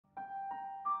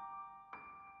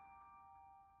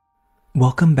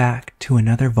Welcome back to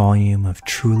another volume of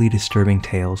truly disturbing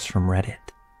tales from Reddit.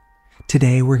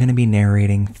 Today we're going to be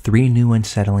narrating 3 new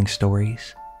unsettling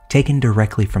stories taken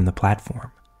directly from the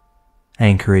platform. I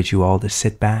encourage you all to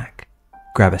sit back,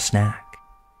 grab a snack,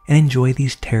 and enjoy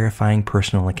these terrifying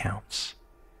personal accounts.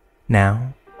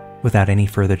 Now, without any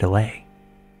further delay,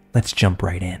 let's jump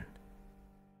right in.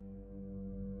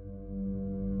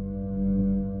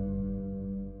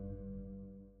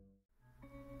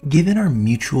 Given our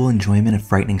mutual enjoyment of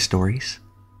frightening stories,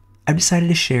 I've decided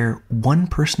to share one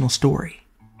personal story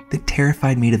that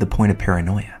terrified me to the point of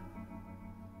paranoia.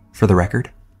 For the record,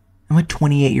 I'm a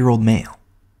 28-year-old male,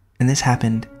 and this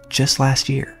happened just last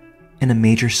year in a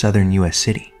major southern US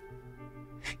city.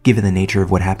 Given the nature of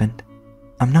what happened,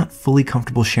 I'm not fully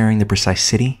comfortable sharing the precise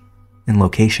city and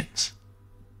locations.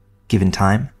 Given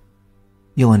time,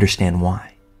 you'll understand why.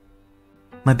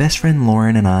 My best friend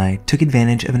Lauren and I took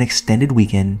advantage of an extended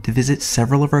weekend to visit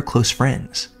several of our close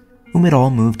friends, whom had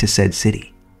all moved to said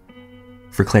city.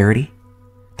 For clarity,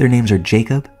 their names are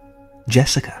Jacob,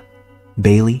 Jessica,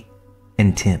 Bailey,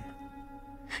 and Tim.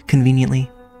 Conveniently,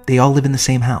 they all live in the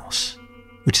same house,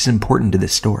 which is important to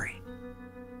this story.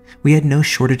 We had no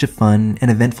shortage of fun and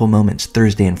eventful moments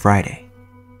Thursday and Friday,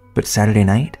 but Saturday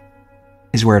night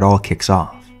is where it all kicks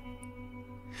off.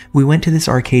 We went to this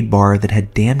arcade bar that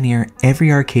had damn near every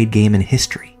arcade game in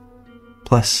history,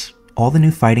 plus all the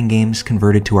new fighting games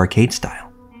converted to arcade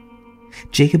style.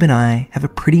 Jacob and I have a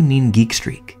pretty mean geek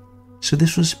streak, so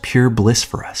this was pure bliss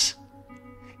for us.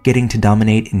 Getting to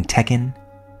dominate in Tekken,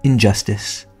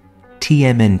 Injustice,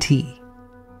 TMNT,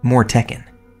 more Tekken.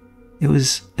 It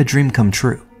was a dream come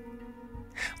true.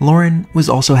 Lauren was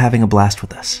also having a blast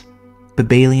with us, but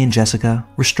Bailey and Jessica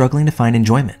were struggling to find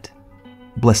enjoyment.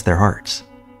 Bless their hearts.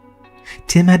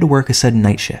 Tim had to work a sudden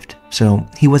night shift, so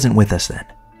he wasn't with us then.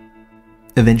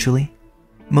 Eventually,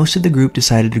 most of the group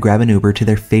decided to grab an Uber to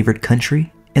their favorite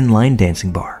country and line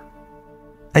dancing bar.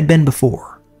 I'd been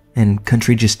before, and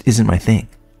country just isn't my thing,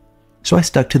 so I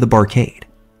stuck to the barcade.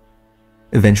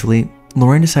 Eventually,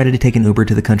 Lauren decided to take an Uber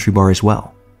to the country bar as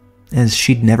well, as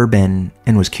she'd never been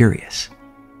and was curious.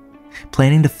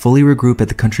 Planning to fully regroup at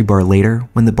the country bar later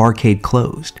when the barcade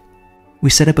closed, we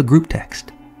set up a group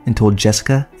text and told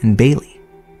Jessica and Bailey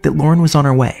that Lauren was on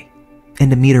her way and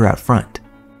to meet her out front,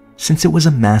 since it was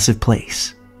a massive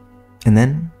place. And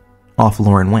then off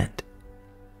Lauren went.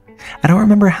 I don't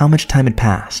remember how much time had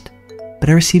passed, but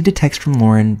I received a text from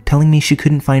Lauren telling me she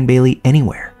couldn't find Bailey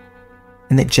anywhere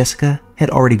and that Jessica had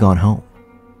already gone home.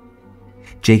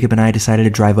 Jacob and I decided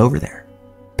to drive over there,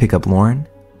 pick up Lauren,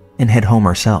 and head home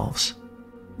ourselves.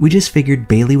 We just figured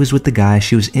Bailey was with the guy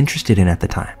she was interested in at the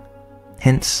time,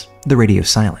 hence the radio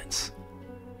silence.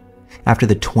 After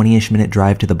the 20-ish minute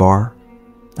drive to the bar,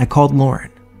 I called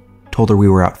Lauren, told her we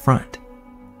were out front,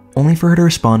 only for her to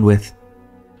respond with,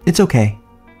 "It's okay,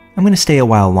 I'm going to stay a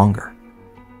while longer."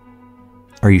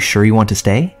 "Are you sure you want to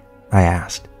stay?" I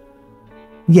asked.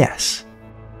 "Yes."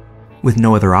 With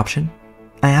no other option,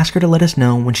 I asked her to let us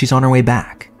know when she's on her way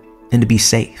back and to be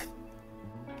safe.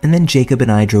 And then Jacob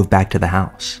and I drove back to the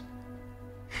house.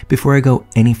 Before I go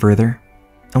any further,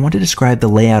 I want to describe the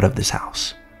layout of this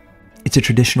house. It's a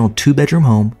traditional 2-bedroom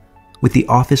home with the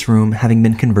office room having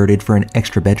been converted for an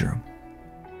extra bedroom.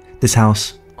 This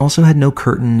house also had no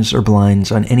curtains or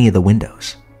blinds on any of the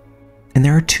windows. And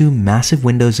there are 2 massive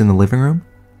windows in the living room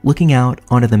looking out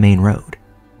onto the main road.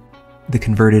 The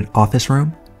converted office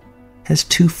room has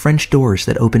 2 French doors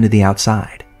that open to the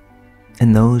outside,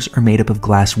 and those are made up of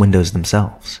glass windows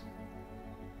themselves.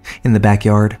 In the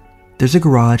backyard, there's a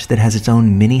garage that has its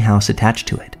own mini house attached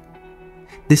to it.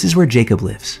 This is where Jacob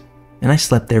lives, and I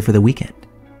slept there for the weekend.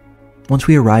 Once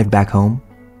we arrived back home,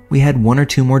 we had 1 or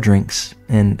 2 more drinks,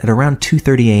 and at around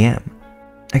 2:30 a.m.,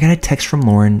 I got a text from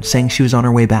Lauren saying she was on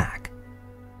her way back.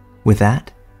 With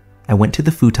that, I went to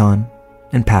the futon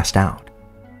and passed out.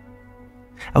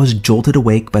 I was jolted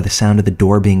awake by the sound of the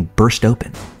door being burst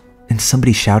open and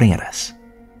somebody shouting at us.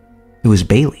 It was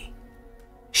Bailey.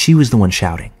 She was the one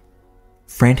shouting,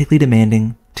 frantically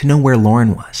demanding to know where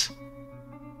Lauren was.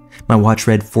 My watch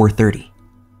read 4:30,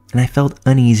 and I felt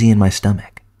uneasy in my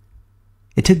stomach.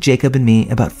 It took Jacob and me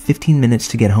about 15 minutes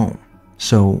to get home,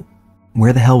 so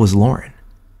where the hell was Lauren?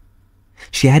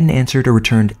 She hadn't answered or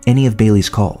returned any of Bailey's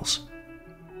calls.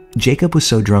 Jacob was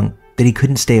so drunk that he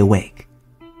couldn't stay awake,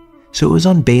 so it was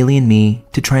on Bailey and me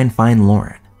to try and find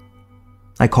Lauren.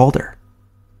 I called her,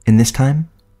 and this time,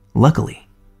 luckily,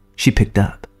 she picked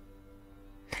up.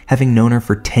 Having known her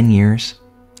for 10 years,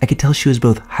 I could tell she was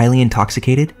both highly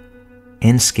intoxicated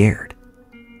and scared,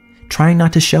 trying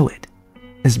not to show it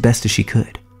as best as she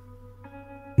could.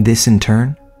 This, in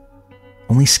turn,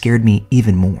 only scared me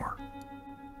even more.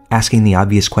 asking the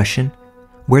obvious question,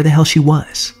 where the hell she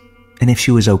was, and if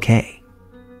she was okay.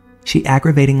 She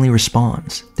aggravatingly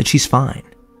responds that she's fine,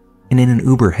 and in an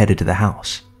Uber headed to the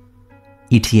house.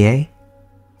 ETA,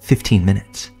 15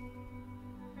 minutes.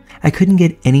 I couldn't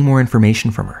get any more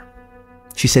information from her.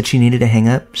 She said she needed to hang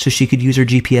up so she could use her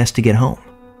GPS to get home,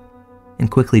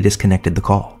 and quickly disconnected the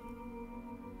call.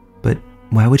 But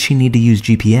why would she need to use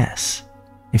GPS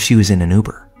if she was in an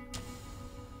Uber?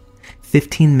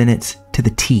 15 minutes to the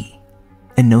T,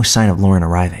 and no sign of Lauren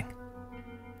arriving.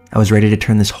 I was ready to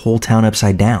turn this whole town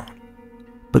upside down,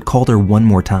 but called her one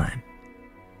more time.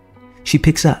 She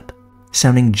picks up,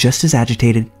 sounding just as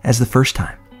agitated as the first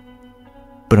time.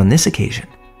 But on this occasion,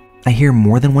 I hear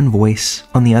more than one voice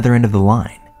on the other end of the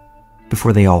line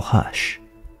before they all hush.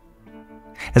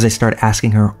 As I start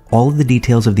asking her all of the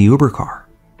details of the Uber car,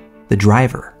 the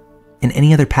driver, and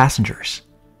any other passengers,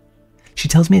 she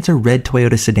tells me it's a red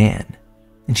Toyota sedan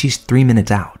and she's 3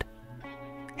 minutes out,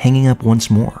 hanging up once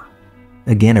more,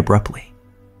 again abruptly.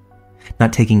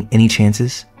 Not taking any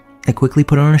chances, I quickly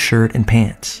put on a shirt and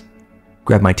pants,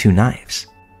 grabbed my 2 knives,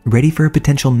 ready for a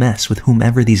potential mess with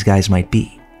whomever these guys might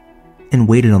be, and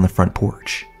waited on the front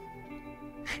porch.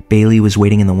 Bailey was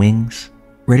waiting in the wings,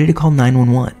 ready to call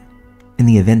 911 in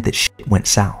the event that shit went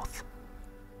south.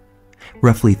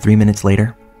 Roughly 3 minutes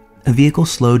later, a vehicle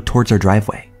slowed towards our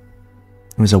driveway.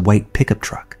 It was a white pickup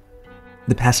truck.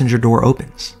 The passenger door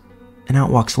opens, and out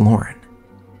walks Lauren,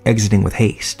 exiting with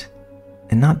haste,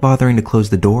 and not bothering to close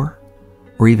the door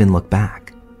or even look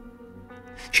back.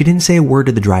 She didn't say a word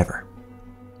to the driver.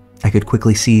 I could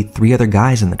quickly see 3 other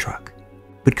guys in the truck,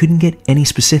 but couldn't get any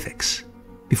specifics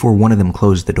before one of them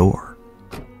closed the door.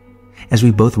 As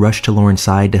we both rushed to Lauren's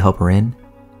side to help her in,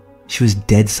 she was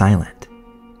dead silent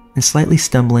and slightly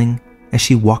stumbling as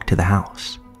she walked to the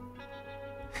house.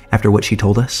 After what she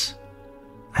told us,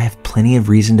 I have plenty of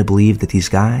reason to believe that these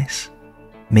guys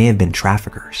may have been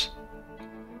traffickers.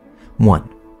 1.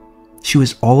 She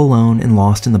was all alone and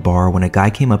lost in the bar when a guy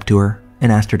came up to her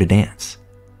and asked her to dance.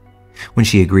 When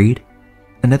she agreed,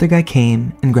 another guy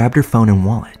came and grabbed her phone and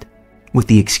wallet, with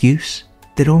the excuse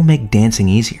that it'll make dancing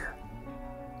easier.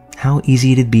 How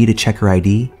easy it'd be to check her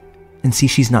ID and see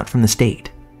she's not from the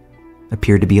state,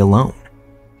 appeared to be alone.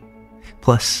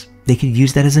 Plus, they could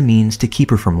use that as a means to keep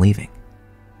her from leaving.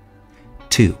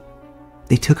 2.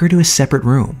 They took her to a separate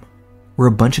room where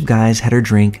a bunch of guys had her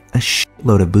drink a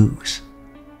shitload of booze.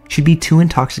 She'd be too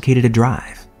intoxicated to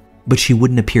drive, but she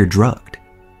wouldn't appear drugged,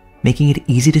 making it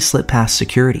easy to slip past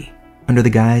security under the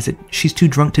guise that she's too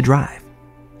drunk to drive,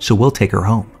 so we'll take her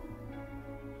home.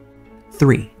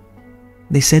 3.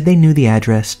 They said they knew the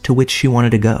address to which she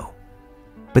wanted to go,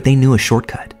 but they knew a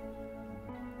shortcut.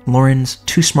 Lauren's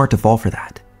too smart to fall for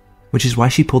that, which is why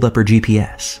she pulled up her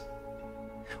GPS.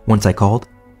 Once I called,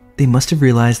 they must have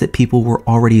realized that people were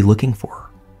already looking for her.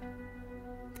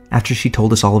 After she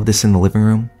told us all of this in the living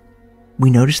room, we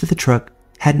noticed that the truck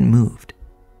hadn't moved,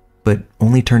 but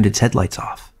only turned its headlights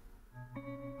off.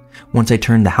 Once I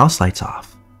turned the house lights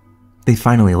off, they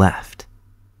finally left.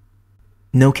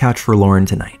 No couch for Lauren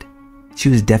tonight. She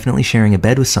was definitely sharing a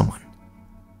bed with someone.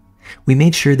 We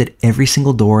made sure that every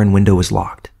single door and window was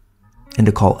locked, and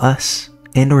to call us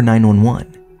and or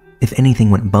 911 if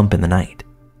anything went bump in the night.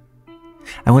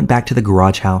 I went back to the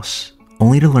garage house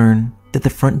only to learn that the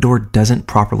front door doesn't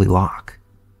properly lock.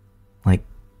 Like,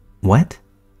 what?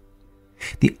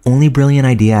 The only brilliant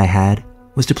idea I had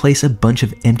was to place a bunch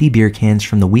of empty beer cans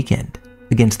from the weekend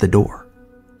against the door.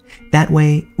 That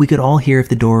way, we could all hear if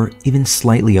the door even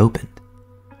slightly opened.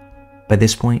 By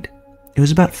this point, it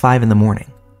was about 5 in the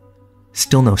morning.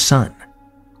 Still no sun.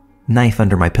 Knife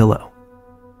under my pillow.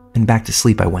 And back to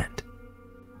sleep I went.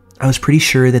 I was pretty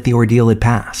sure that the ordeal had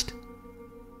passed,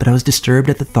 but I was disturbed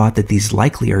at the thought that these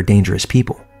likely are dangerous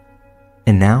people.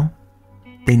 And now,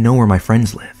 they know where my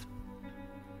friends live.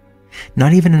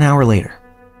 Not even an hour later,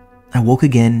 I woke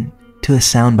again to a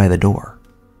sound by the door.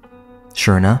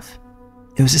 Sure enough,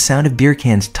 it was the sound of beer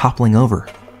cans toppling over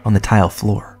on the tile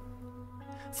floor,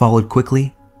 followed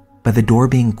quickly by the door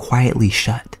being quietly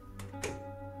shut.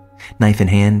 Knife in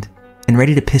hand and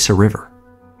ready to piss a river,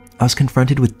 I was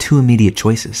confronted with 2 immediate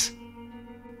choices.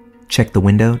 Check the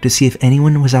window to see if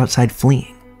anyone was outside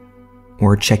fleeing,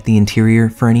 or check the interior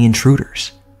for any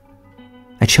intruders.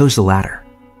 I chose the latter,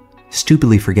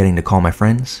 stupidly forgetting to call my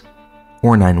friends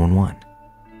or 911.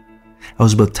 I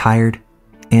was both tired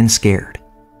and scared.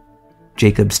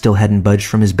 Jacob still hadn't budged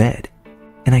from his bed,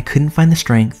 and I couldn't find the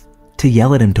strength to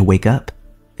yell at him to wake up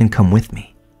and come with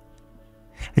me.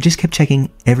 I just kept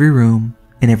checking every room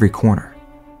and every corner,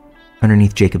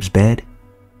 underneath Jacob's bed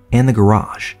and the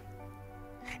garage.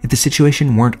 If the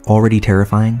situation weren't already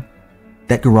terrifying,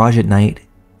 that garage at night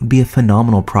would be a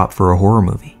phenomenal prop for a horror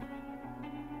movie.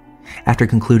 After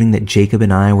concluding that Jacob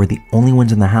and I were the only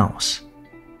ones in the house,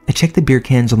 I checked the beer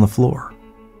cans on the floor.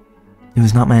 It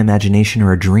was not my imagination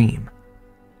or a dream.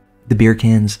 The beer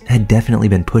cans had definitely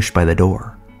been pushed by the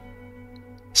door.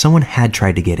 Someone had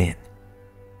tried to get in.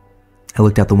 I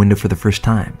looked out the window for the first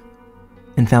time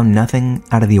and found nothing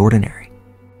out of the ordinary,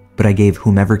 but I gave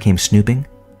whomever came snooping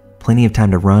plenty of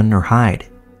time to run or hide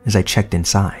as I checked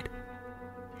inside.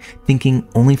 Thinking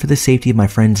only for the safety of my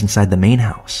friends inside the main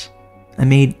house, I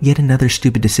made yet another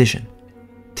stupid decision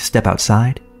to step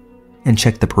outside and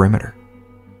check the perimeter.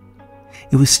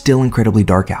 It was still incredibly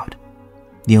dark out.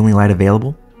 The only light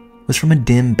available was from a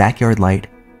dim backyard light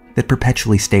that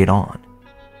perpetually stayed on.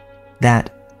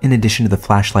 That, in addition to the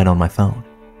flashlight on my phone.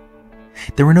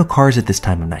 There were no cars at this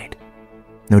time of night,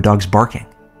 no dogs barking,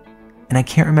 and I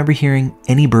can't remember hearing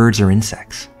any birds or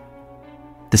insects.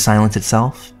 The silence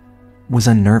itself was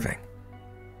unnerving.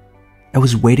 I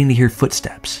was waiting to hear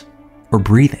footsteps, or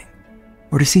breathing,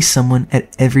 or to see someone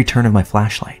at every turn of my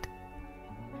flashlight.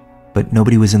 But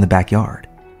nobody was in the backyard.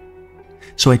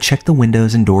 So I checked the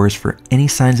windows and doors for any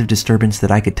signs of disturbance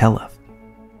that I could tell of.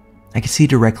 I could see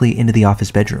directly into the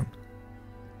office bedroom,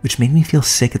 which made me feel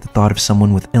sick at the thought of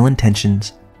someone with ill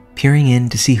intentions peering in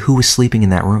to see who was sleeping in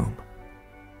that room.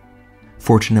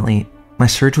 Fortunately, my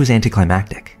search was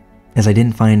anticlimactic, as I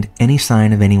didn't find any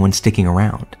sign of anyone sticking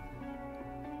around.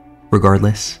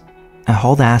 Regardless, I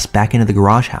hauled ass back into the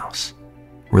garage house,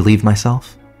 relieved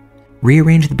myself,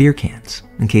 rearranged the beer cans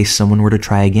in case someone were to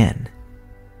try again.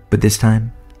 But this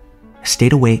time, I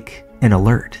stayed awake and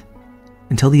alert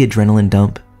until the adrenaline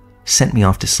dump sent me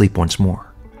off to sleep once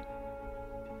more.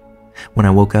 When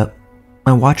I woke up,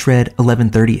 my watch read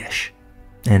 11:30-ish,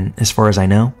 and as far as I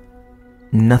know,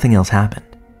 nothing else happened.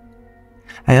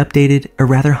 I updated a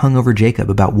rather hungover Jacob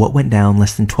about what went down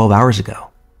less than 12 hours ago,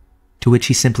 to which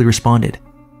he simply responded,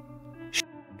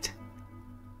 "Shit."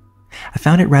 I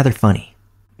found it rather funny,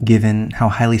 given how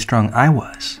highly strung I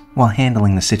was while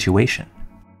handling the situation.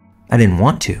 I didn't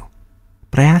want to,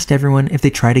 but I asked everyone if they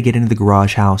tried to get into the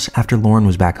garage house after Lauren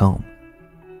was back home.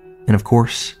 And of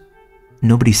course,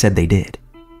 nobody said they did.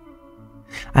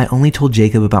 I only told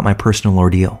Jacob about my personal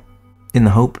ordeal, in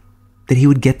the hope that he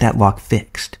would get that lock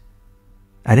fixed.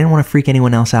 I didn't want to freak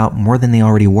anyone else out more than they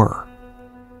already were.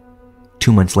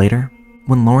 2 months later,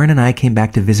 when Lauren and I came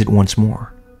back to visit once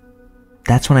more,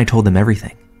 that's when I told them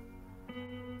everything.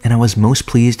 And I was most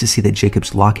pleased to see that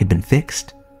Jacob's lock had been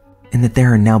fixed, and that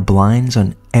there are now blinds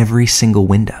on every single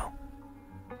window.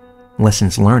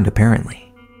 Lessons learned,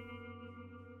 apparently.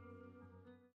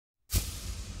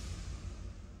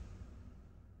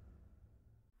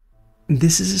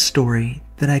 This is a story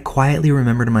that I quietly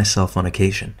remember to myself on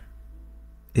occasion.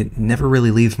 It never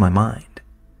really leaves my mind,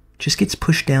 just gets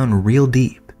pushed down real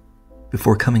deep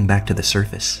before coming back to the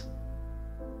surface.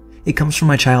 It comes from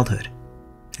my childhood.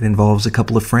 It involves a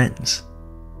couple of friends,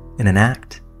 and an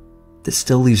act that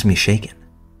still leaves me shaken.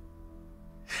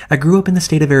 I grew up in the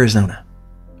state of Arizona,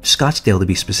 Scottsdale to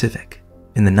be specific,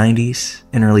 in the 90s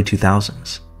and early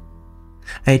 2000s.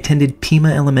 I attended Pima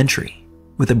Elementary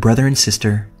with a brother and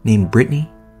sister named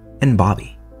Brittany and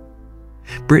Bobby.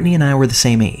 Brittany and I were the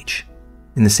same age,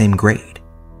 in the same grade.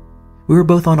 We were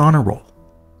both on honor roll,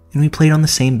 and we played on the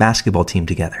same basketball team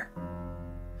together.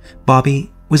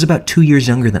 Bobby was about 2 years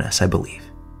younger than us, I believe.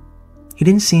 He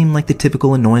didn't seem like the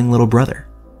typical annoying little brother.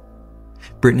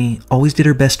 Brittany always did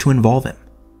her best to involve him,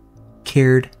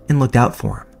 cared and looked out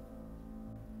for him.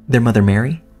 Their mother,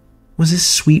 Mary, was a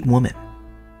sweet woman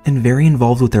and very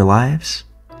involved with their lives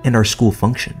and our school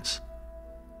functions.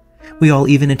 We all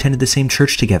even attended the same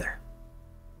church together.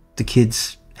 The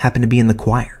kids happened to be in the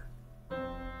choir.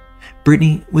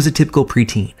 Brittany was a typical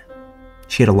preteen.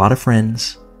 She had a lot of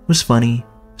friends, was funny,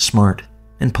 smart,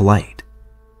 and polite,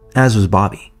 as was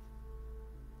Bobby.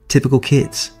 Typical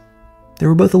kids. They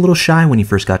were both a little shy when you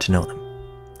first got to know them.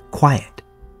 Quiet,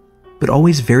 but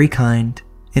always very kind,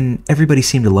 and everybody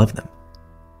seemed to love them.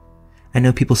 I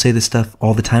know people say this stuff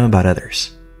all the time about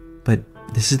others, but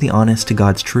this is the honest to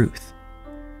God's truth.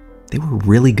 They were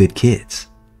really good kids.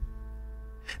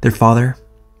 Their father,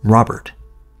 Robert,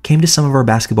 came to some of our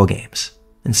basketball games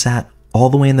and sat all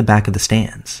the way in the back of the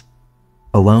stands,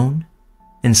 alone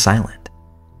and silent,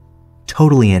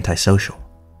 totally antisocial.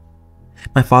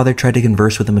 My father tried to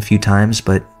converse with him a few times,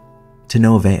 but to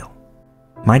no avail.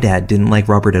 My dad didn't like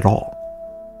Robert at all.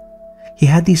 He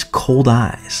had these cold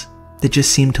eyes that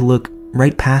just seemed to look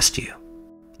right past you,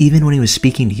 even when he was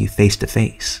speaking to you face to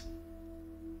face.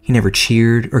 He never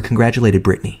cheered or congratulated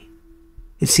Brittany.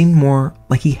 It seemed more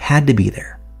like he had to be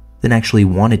there than actually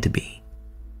wanted to be.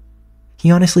 He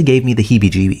honestly gave me the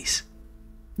heebie-jeebies.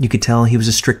 You could tell he was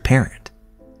a strict parent,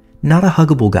 not a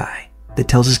huggable guy that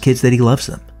tells his kids that he loves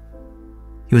them.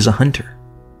 He was a hunter,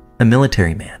 a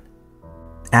military man,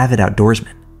 avid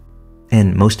outdoorsman,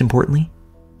 and most importantly,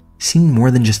 seemed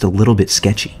more than just a little bit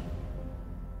sketchy.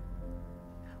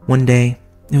 One day,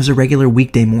 it was a regular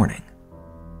weekday morning.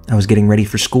 I was getting ready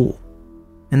for school,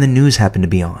 and the news happened to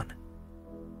be on.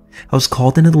 I was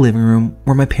called into the living room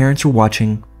where my parents were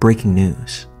watching breaking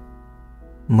news.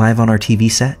 Live on our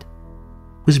TV set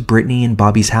was Brittany and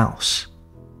Bobby's house,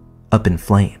 up in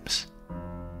flames.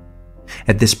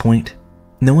 At this point,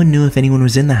 no one knew if anyone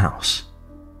was in the house,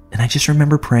 and I just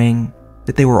remember praying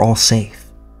that they were all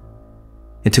safe.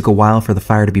 It took a while for the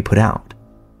fire to be put out,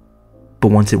 but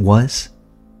once it was,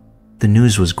 the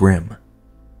news was grim.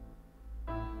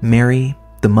 Mary,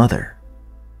 the mother,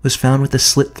 was found with a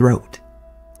slit throat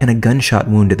and a gunshot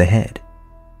wound to the head.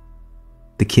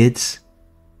 The kids,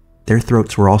 their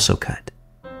throats were also cut.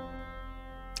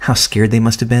 How scared they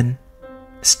must have been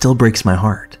still breaks my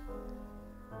heart.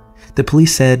 The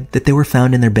police said that they were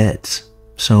found in their beds,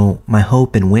 so my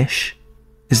hope and wish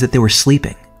is that they were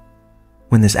sleeping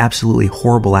when this absolutely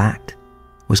horrible act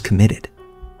was committed.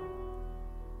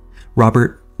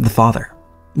 Robert, the father,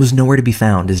 was nowhere to be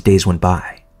found as days went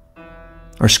by.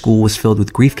 Our school was filled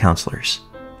with grief counselors,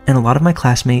 and a lot of my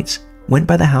classmates went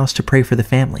by the house to pray for the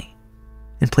family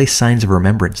and place signs of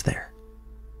remembrance there.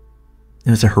 It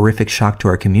was a horrific shock to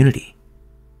our community,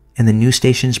 and the news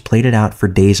stations played it out for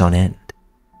days on end.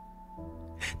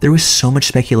 There was so much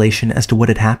speculation as to what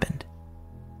had happened.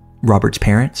 Robert's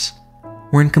parents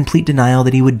were in complete denial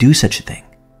that he would do such a thing,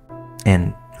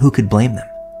 and who could blame them?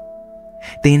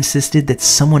 They insisted that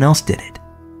someone else did it,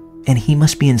 and he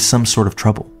must be in some sort of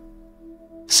trouble.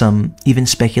 Some even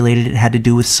speculated it had to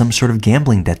do with some sort of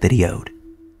gambling debt that he owed.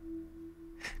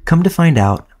 Come to find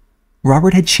out,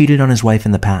 Robert had cheated on his wife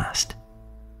in the past.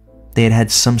 They had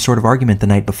had some sort of argument the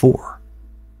night before,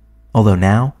 although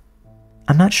now,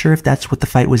 I'm not sure if that's what the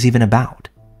fight was even about.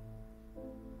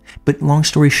 But long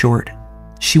story short,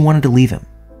 she wanted to leave him,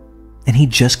 and he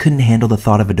just couldn't handle the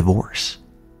thought of a divorce.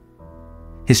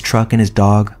 His truck and his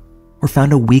dog were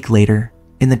found a week later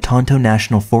in the Tonto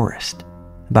National Forest,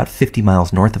 about 50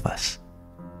 miles north of us.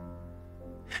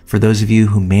 For those of you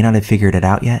who may not have figured it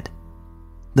out yet,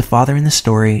 the father in the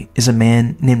story is a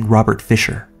man named Robert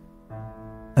Fisher,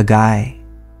 a guy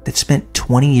that spent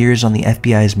 20 years on the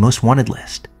FBI's most wanted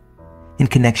list in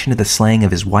connection to the slaying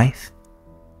of his wife,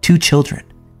 2 children,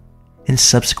 and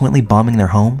subsequently bombing their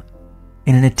home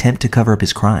in an attempt to cover up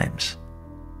his crimes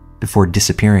before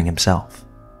disappearing himself.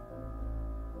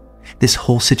 This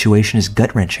whole situation is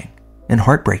gut-wrenching and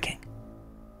heartbreaking.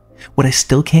 What I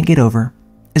still can't get over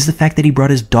is the fact that he brought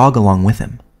his dog along with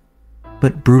him,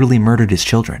 but brutally murdered his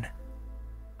children.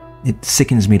 It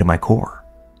sickens me to my core.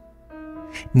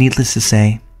 Needless to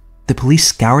say, the police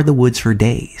scoured the woods for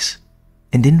days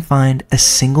and didn't find a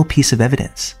single piece of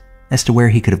evidence as to where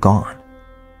he could have gone.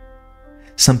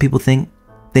 Some people think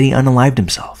that he unalived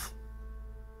himself,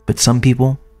 but some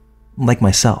people, like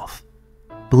myself,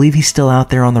 believe he's still out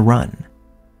there on the run,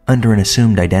 under an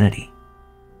assumed identity.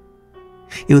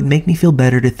 It would make me feel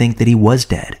better to think that he was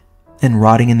dead and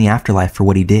rotting in the afterlife for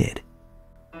what he did,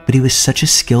 but he was such a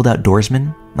skilled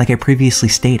outdoorsman, like I previously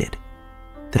stated,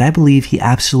 that I believe he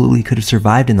absolutely could have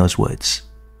survived in those woods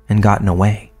and gotten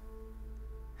away.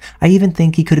 I even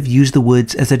think he could have used the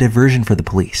woods as a diversion for the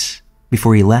police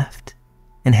before he left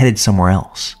and headed somewhere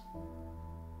else.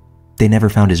 They never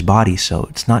found his body, so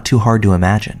it's not too hard to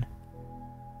imagine.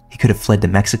 He could have fled to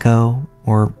Mexico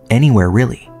or anywhere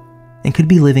really, and could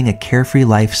be living a carefree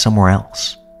life somewhere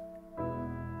else.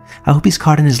 I hope he's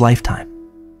caught in his lifetime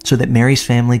so that Mary's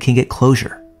family can get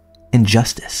closure and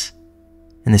justice,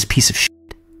 and this piece of shit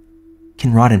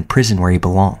can rot in prison where he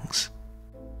belongs.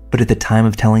 But at the time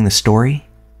of telling the story,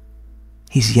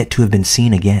 he's yet to have been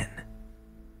seen again.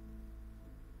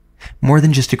 More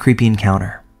than just a creepy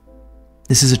encounter,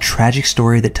 this is a tragic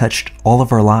story that touched all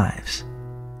of our lives,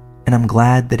 and I'm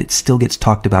glad that it still gets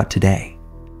talked about today.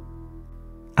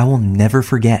 I will never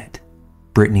forget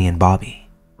Brittany and Bobby.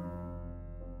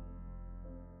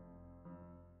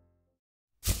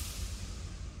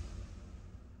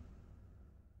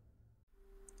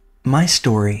 My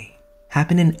story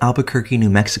happened in Albuquerque, New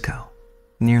Mexico,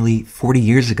 nearly 40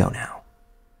 years ago now.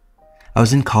 I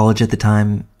was in college at the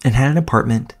time and had an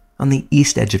apartment on the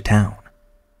east edge of town.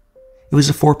 It was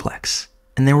a fourplex,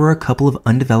 and there were a couple of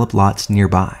undeveloped lots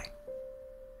nearby.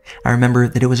 I remember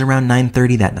that it was around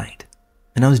 9:30 that night,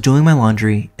 and I was doing my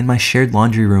laundry in my shared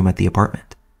laundry room at the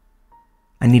apartment.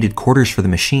 I needed quarters for the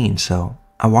machine, so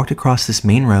I walked across this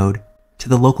main road to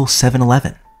the local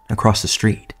 7-Eleven across the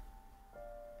street.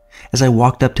 As I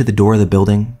walked up to the door of the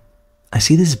building, I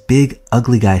see this big,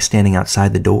 ugly guy standing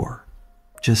outside the door,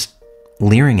 just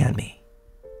leering at me.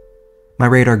 My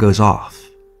radar goes off,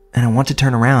 and I want to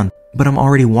turn around, but I'm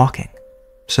already walking,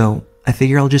 so I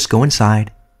figure I'll just go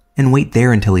inside and wait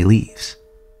there until he leaves.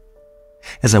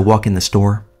 As I walk in the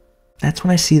store, that's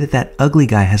when I see that ugly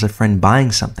guy has a friend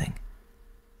buying something,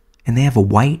 and they have a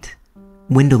white,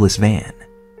 windowless van,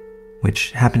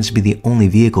 which happens to be the only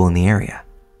vehicle in the area.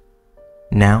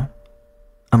 Now,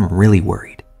 I'm really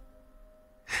worried.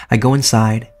 I go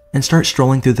inside and start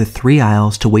strolling through the 3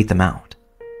 aisles to wait them out.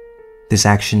 This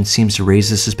action seems to raise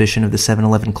the suspicion of the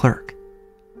 7-Eleven clerk.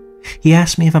 He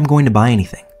asks me if I'm going to buy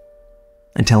anything.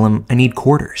 I tell him I need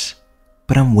quarters,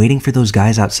 but I'm waiting for those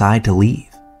guys outside to leave.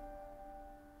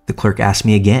 The clerk asks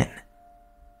me again.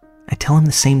 I tell him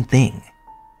the same thing.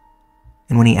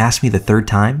 And when he asks me the 3rd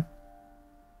time,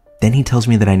 then he tells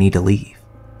me that I need to leave.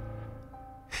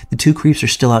 The 2 creeps are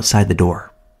still outside the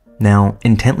door, now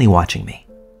intently watching me.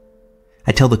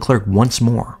 I tell the clerk once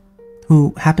more,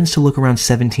 who happens to look around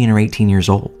 17 or 18 years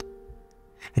old.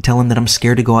 I tell him that I'm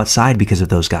scared to go outside because of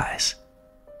those guys.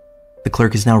 The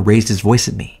clerk has now raised his voice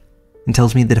at me and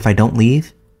tells me that if I don't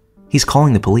leave, he's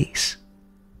calling the police.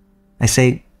 I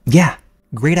say, yeah,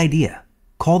 great idea.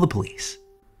 Call the police.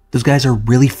 Those guys are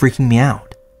really freaking me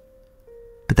out.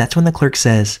 But that's when the clerk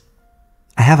says,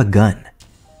 I have a gun.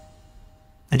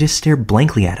 I just stare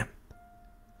blankly at him.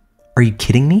 Are you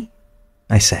kidding me?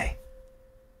 I say.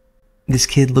 This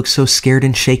kid looks so scared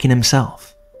and shaken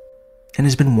himself, and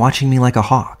has been watching me like a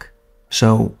hawk,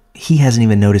 so he hasn't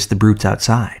even noticed the brutes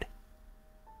outside.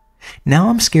 Now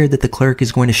I'm scared that the clerk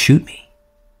is going to shoot me.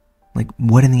 Like,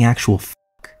 what in the actual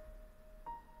fuck?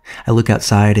 I look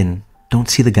outside and don't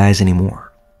see the guys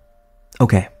anymore.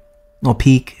 Okay, I'll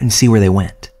peek and see where they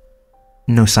went.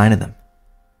 No sign of them.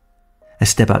 I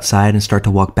step outside and start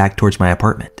to walk back towards my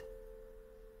apartment.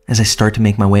 As I start to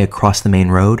make my way across the main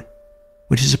road,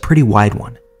 which is a pretty wide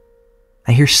one,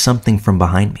 I hear something from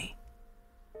behind me.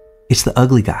 It's the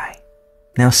ugly guy,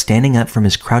 now standing up from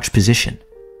his crouched position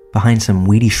behind some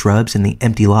weedy shrubs in the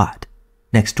empty lot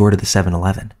next door to the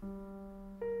 7-Eleven.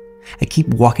 I keep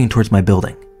walking towards my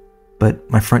building, but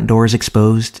my front door is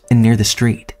exposed and near the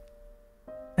street.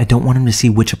 I don't want him to see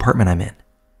which apartment I'm in,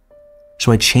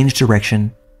 so I change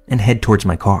direction and head towards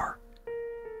my car.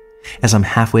 As I'm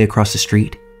halfway across the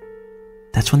street,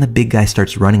 that's when the big guy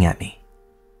starts running at me.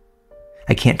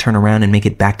 I can't turn around and make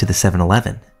it back to the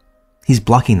 7-Eleven. He's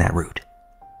blocking that route.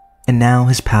 And now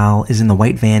his pal is in the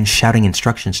white van shouting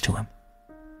instructions to him.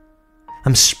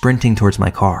 I'm sprinting towards my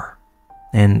car,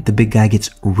 and the big guy gets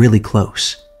really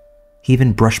close. He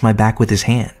even brushed my back with his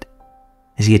hand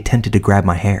as he attempted to grab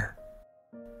my hair.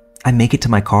 I make it to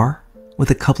my car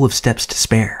with a couple of steps to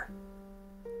spare.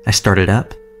 I start it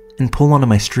up and pull onto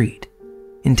my street,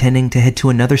 intending to head to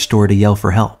another store to yell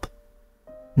for help.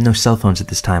 No cell phones at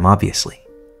this time, obviously.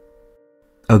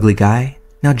 Ugly guy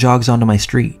now jogs onto my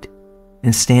street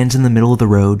and stands in the middle of the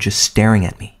road just staring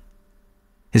at me.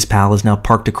 His pal is now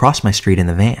parked across my street in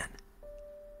the van.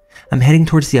 I'm heading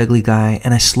towards the ugly guy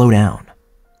and I slow down.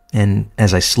 And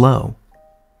as I slow,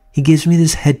 he gives me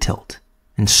this head tilt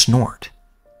and snort,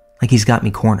 like he's got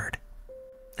me cornered.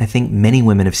 I think many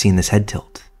women have seen this head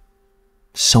tilt.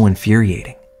 So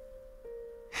infuriating.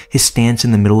 His stance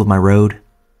in the middle of my road,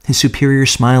 his superior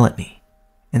smile at me,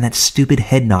 and that stupid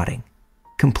head nodding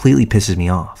completely pisses me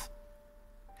off.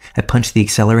 I punch the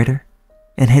accelerator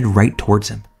and head right towards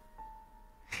him.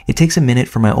 It takes a minute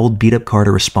for my old beat-up car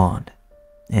to respond,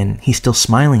 and he's still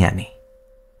smiling at me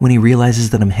when he realizes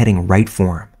that I'm heading right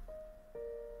for him.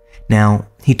 Now,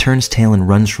 he turns tail and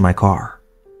runs for my car,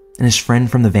 and his friend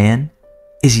from the van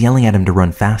is yelling at him to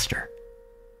run faster.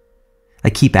 I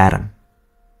keep at him.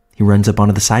 He runs up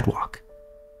onto the sidewalk,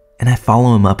 and I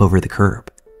follow him up over the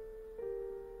curb.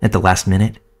 At the last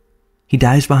minute, he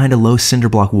dives behind a low cinder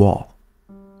block wall.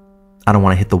 I don't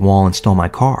want to hit the wall and stall my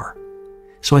car,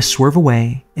 so I swerve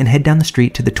away and head down the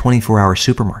street to the 24-hour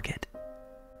supermarket.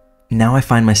 Now I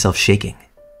find myself shaking,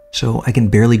 so I can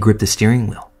barely grip the steering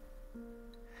wheel.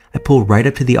 I pull right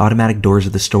up to the automatic doors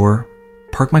of the store,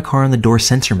 park my car on the door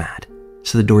sensor mat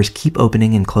so the doors keep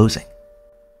opening and closing.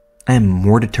 I am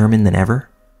more determined than ever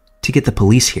to get the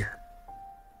police here.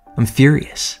 I'm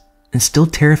furious and still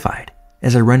terrified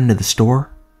as I run into the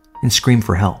store and scream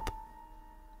for help.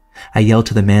 I yell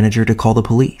to the manager to call the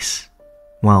police,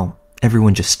 while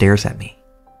everyone just stares at me.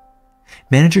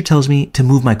 Manager tells me to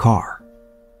move my car.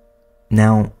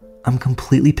 Now, I'm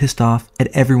completely pissed off at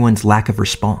everyone's lack of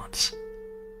response.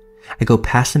 I go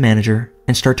past the manager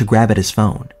and start to grab at his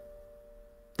phone.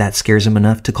 That scares him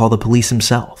enough to call the police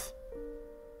himself.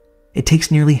 It takes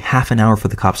nearly half an hour for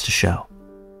the cops to show.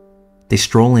 They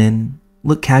stroll in,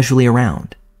 look casually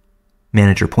around.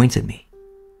 Manager points at me.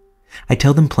 I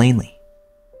tell them plainly,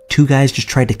 2 guys just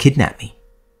tried to kidnap me.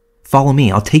 Follow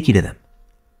me, I'll take you to them.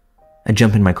 I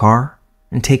jump in my car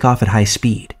and take off at high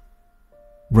speed.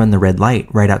 Run the red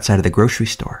light right outside of the grocery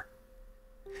store.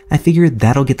 I figure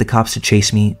that'll get the cops to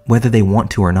chase me whether they want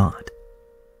to or not.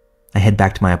 I head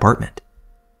back to my apartment.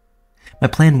 My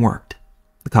plan worked.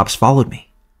 The cops followed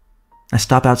me. I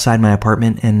stop outside my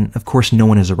apartment and of course no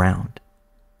one is around.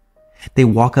 They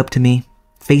walk up to me,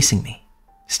 facing me,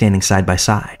 standing side by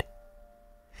side.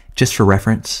 Just for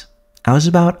reference, I was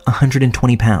about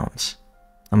 120 pounds.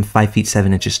 I'm 5 feet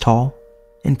 7 inches tall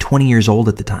and 20 years old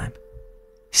at the time.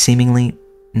 Seemingly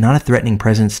not a threatening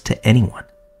presence to anyone.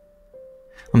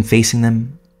 I'm facing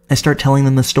them. I start telling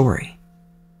them the story.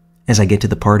 As I get to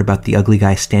the part about the ugly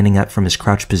guy standing up from his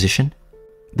crouched position,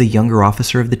 the younger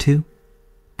officer of the 2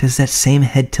 does that same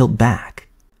head tilt back,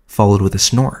 followed with a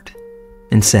snort,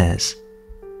 and says,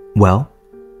 "Well,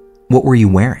 what were you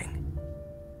wearing?"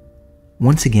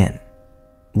 Once again,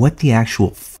 what the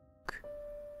actual fuck?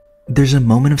 There's a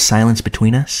moment of silence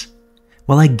between us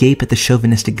while I gape at the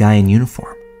chauvinistic guy in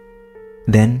uniform.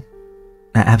 Then,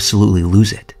 I absolutely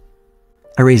lose it.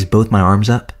 I raise both my arms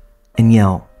up and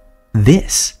yell,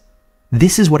 This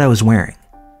is what I was wearing.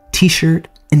 T-shirt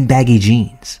and baggy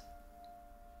jeans.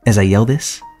 As I yell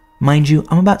this, mind you,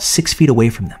 I'm about 6 feet away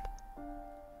from them.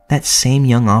 That same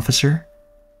young officer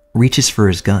reaches for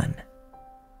his gun.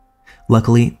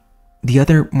 Luckily, the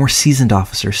other, more seasoned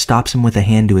officer stops him with a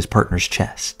hand to his partner's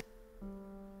chest.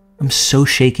 I'm so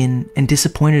shaken and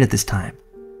disappointed at this time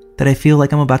that I feel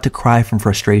like I'm about to cry from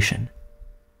frustration.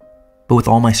 But with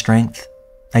all my strength,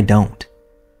 I don't.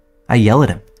 I yell at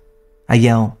him. I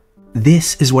yell,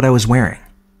 "This is what I was wearing.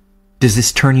 Does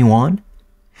this turn you on?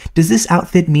 Does this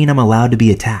outfit mean I'm allowed to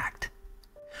be attacked?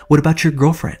 What about your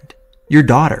girlfriend, your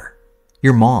daughter,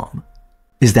 your mom?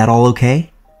 Is that all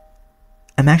okay?"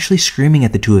 I'm actually screaming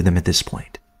at the 2 of them at this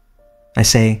point. I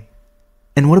say,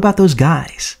 "And what about those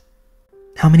guys?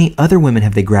 How many other women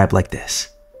have they grabbed like this?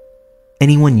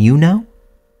 Anyone you know?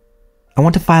 I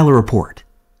want to file a report."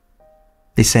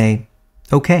 They say,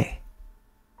 "Okay."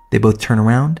 They both turn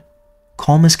around,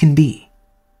 calm as can be,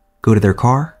 go to their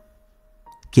car,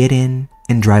 get in,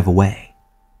 and drive away.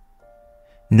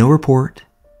 No report,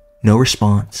 no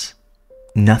response,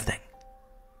 nothing.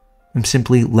 I'm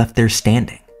simply left there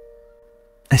standing.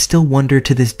 I still wonder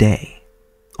to this day,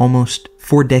 almost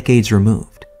 4 decades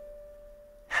removed,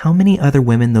 how many other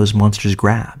women those monsters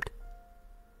grabbed,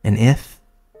 and if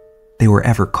they were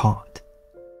ever caught.